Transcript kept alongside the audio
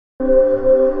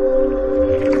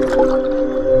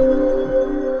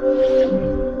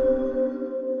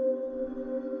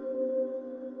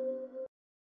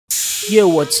Yo,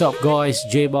 what's up guys,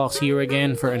 JBOX here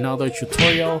again for another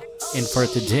tutorial, and for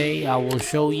today I will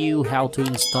show you how to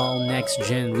install next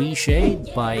gen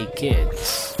ReShade by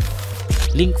Kids.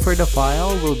 Link for the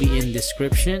file will be in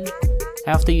description.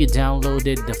 After you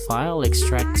downloaded the file,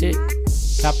 extract it,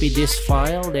 copy this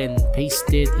file, then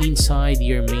paste it inside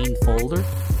your main folder.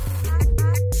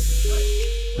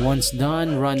 Once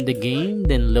done, run the game,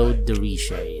 then load the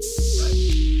ReShade.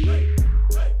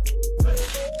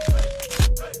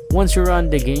 Once you run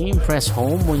the game, press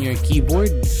home on your keyboard,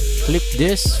 click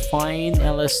this, find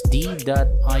lsd.ini,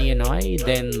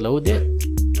 then load it.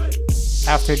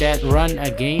 After that, run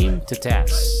a game to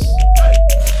test.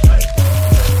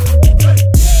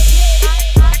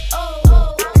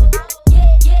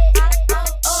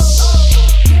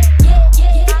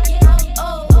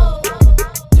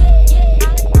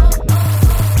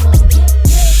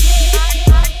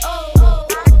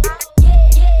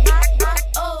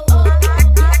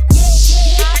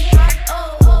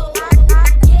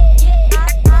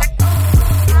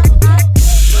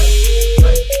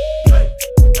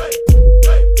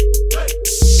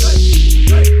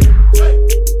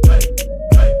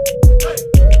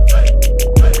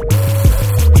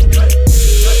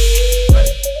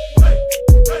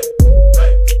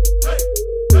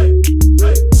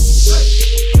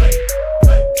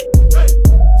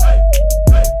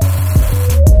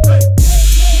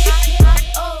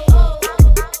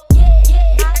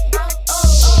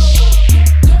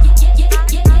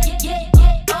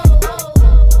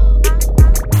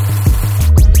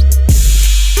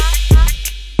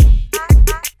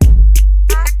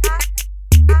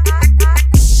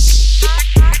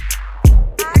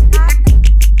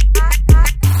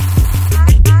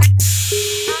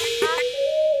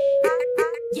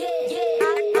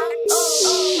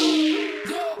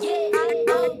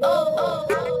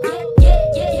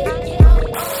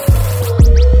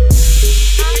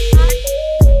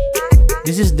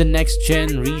 This is the next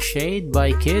gen ReShade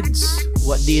by Kids.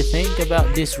 What do you think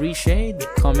about this ReShade?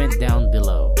 Comment down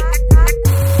below.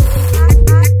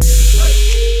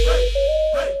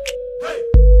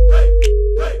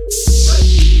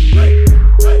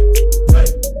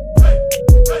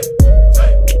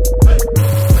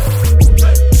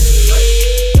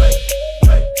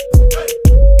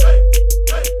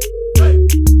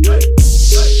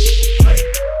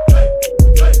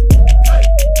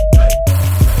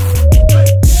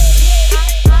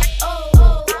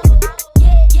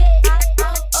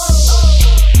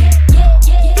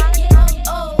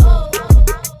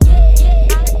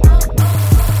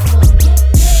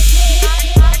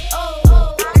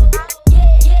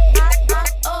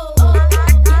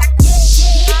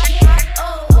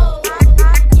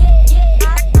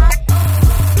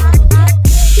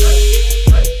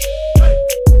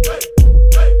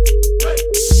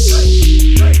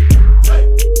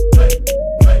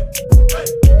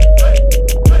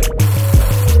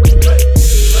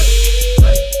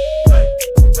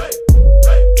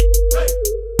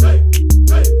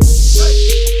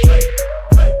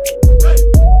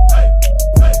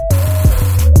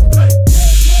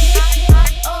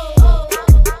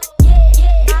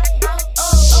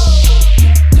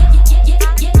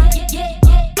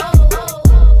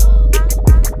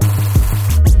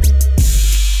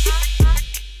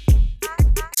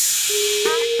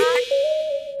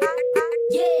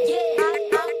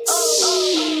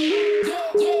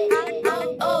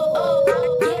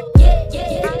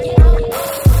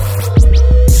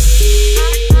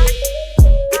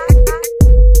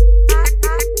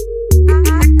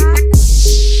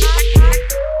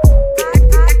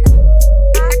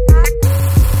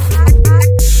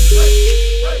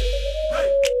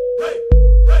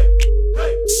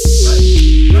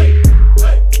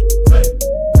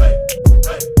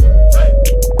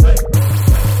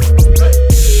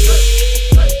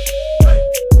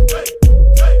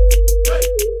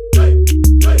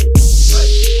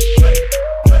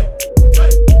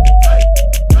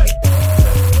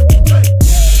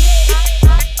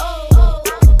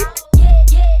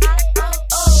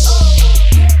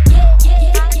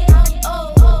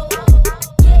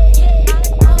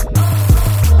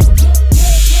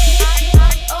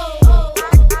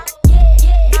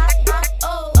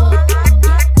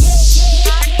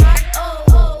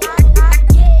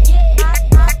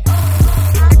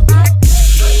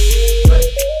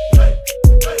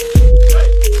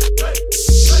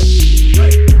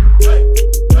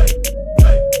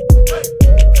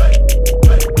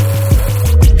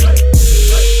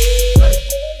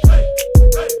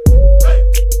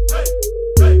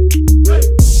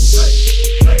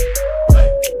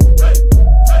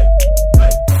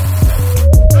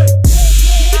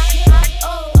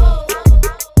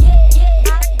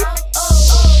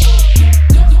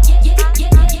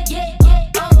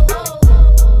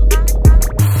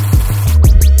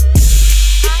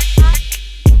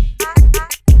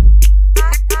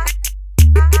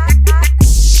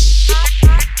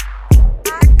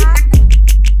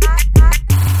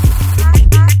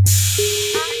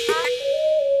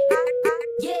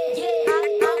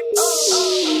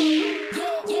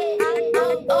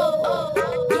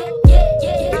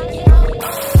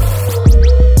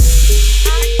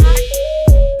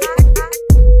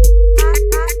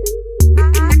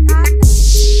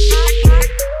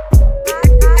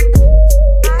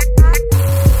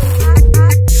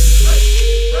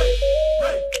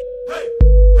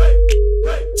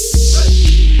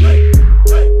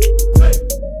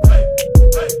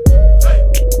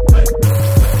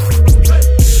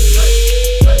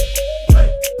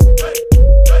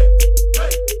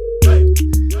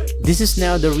 This is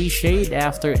now the reshade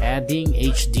after adding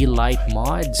HD Light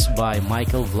Mods by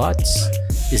Michael Vlotz.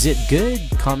 Is it good?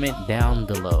 Comment down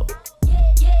below.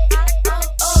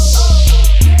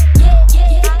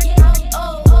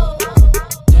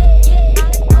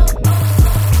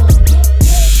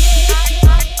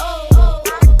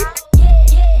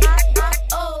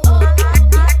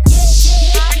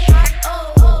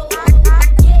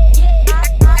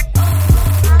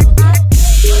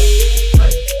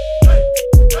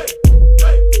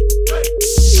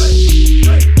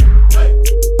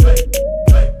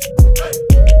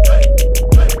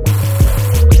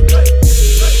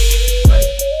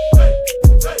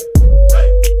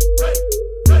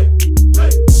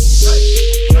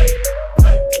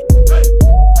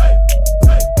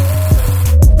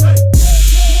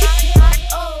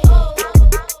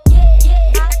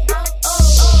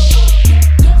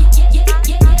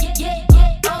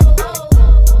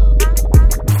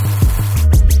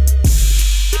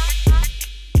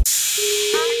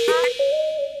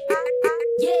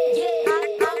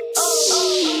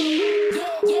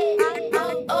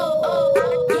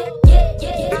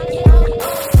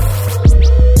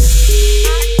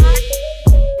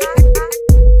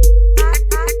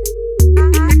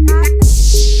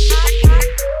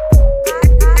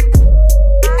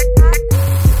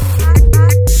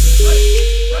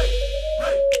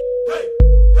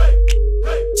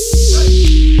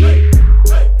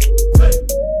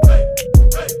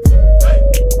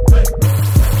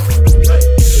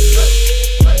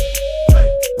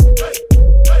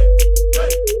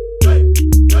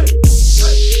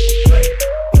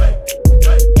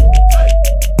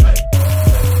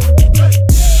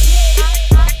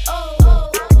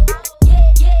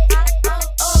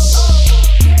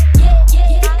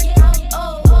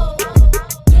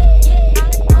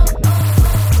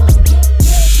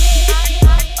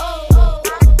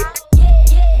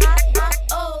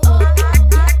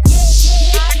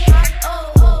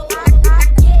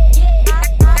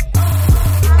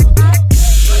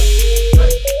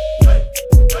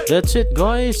 That's it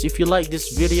guys. If you like this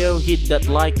video, hit that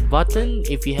like button.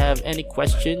 If you have any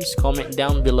questions, comment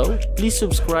down below. Please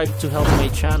subscribe to help my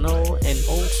channel and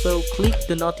also click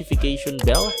the notification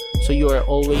bell so you are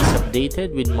always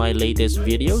updated with my latest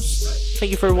videos.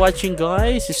 Thank you for watching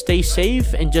guys. Stay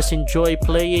safe and just enjoy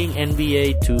playing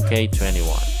NBA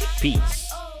 2K21. Peace.